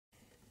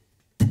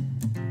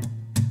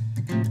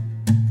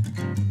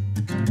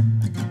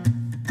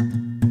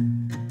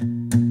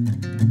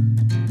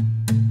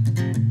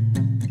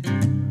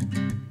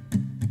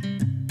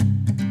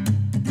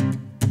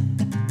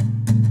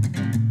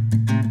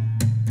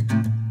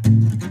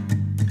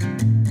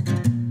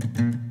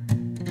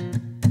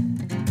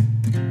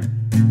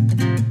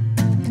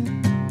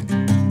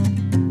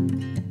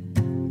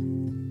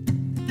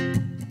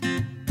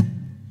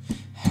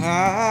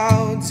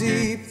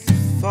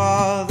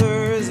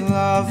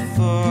love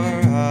for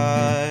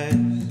us.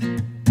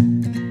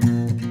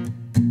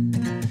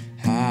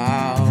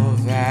 How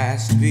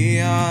vast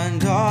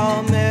beyond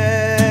all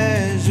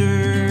measure,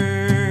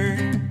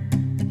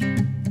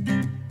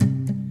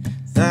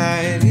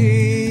 that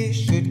He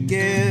should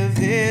give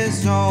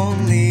His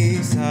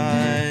only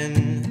Son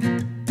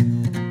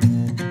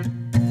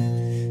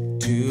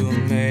to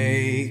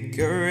make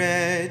a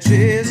wretch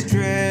His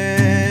treasure.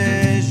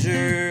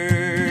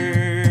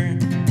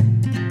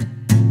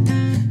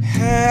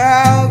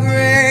 How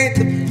great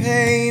the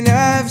pain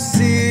of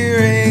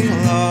searing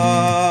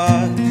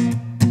loss!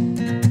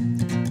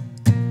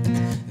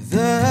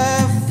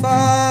 The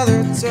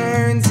Father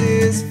turns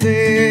His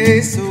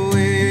face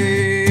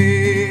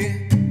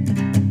away,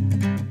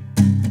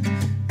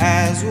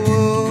 as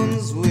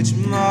wounds which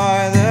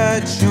mar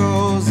the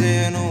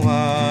chosen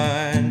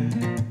one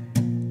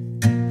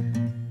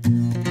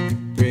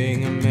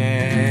bring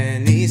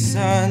many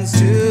sons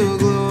to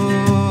glory.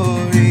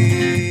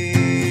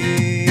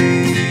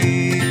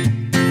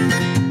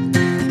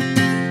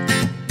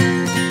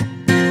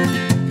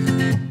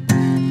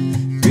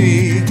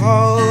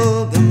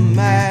 Behold the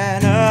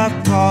man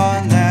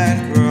upon that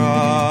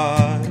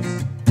cross,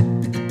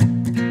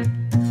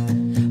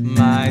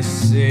 my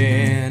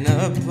sin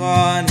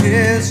upon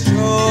His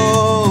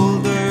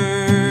shoulders.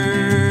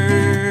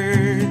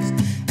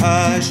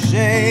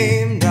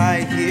 Ashamed,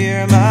 I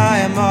hear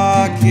my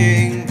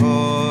mocking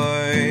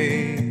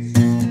voice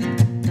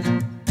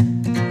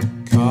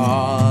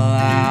call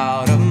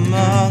out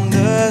among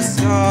the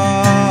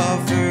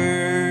scoffers.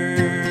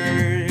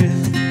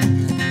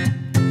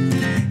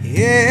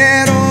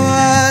 It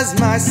was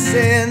my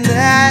sin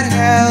that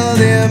held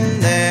Him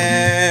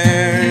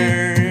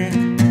there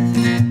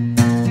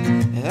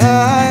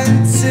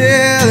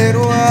until it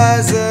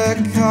was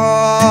accomplished.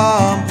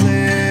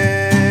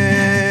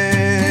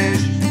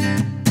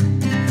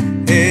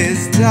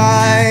 His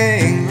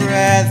dying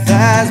breath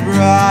has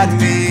brought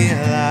me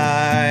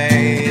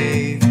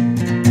life.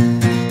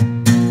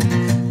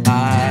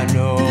 I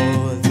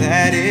know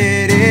that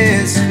it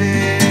is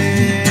finished.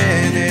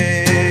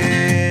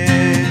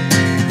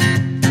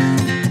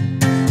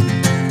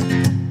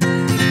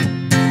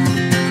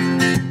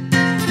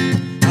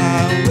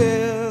 I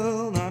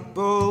will not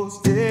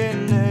boast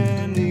in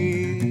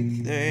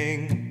anything,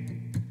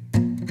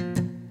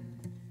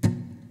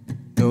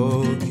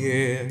 no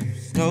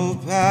gifts, no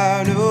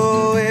power,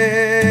 no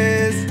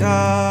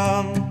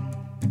wisdom,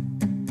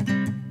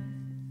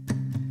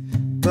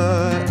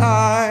 but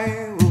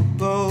I will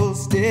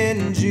boast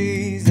in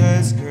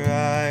Jesus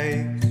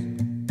Christ,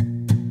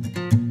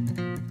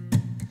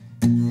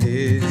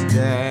 His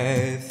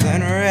death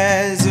and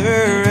resurrection.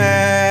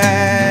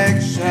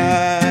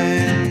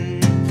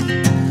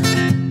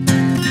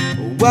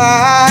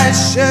 What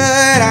should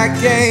I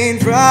gain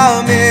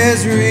from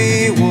His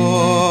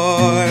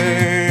reward?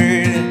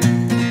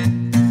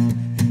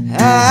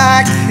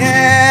 I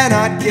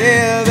cannot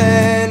give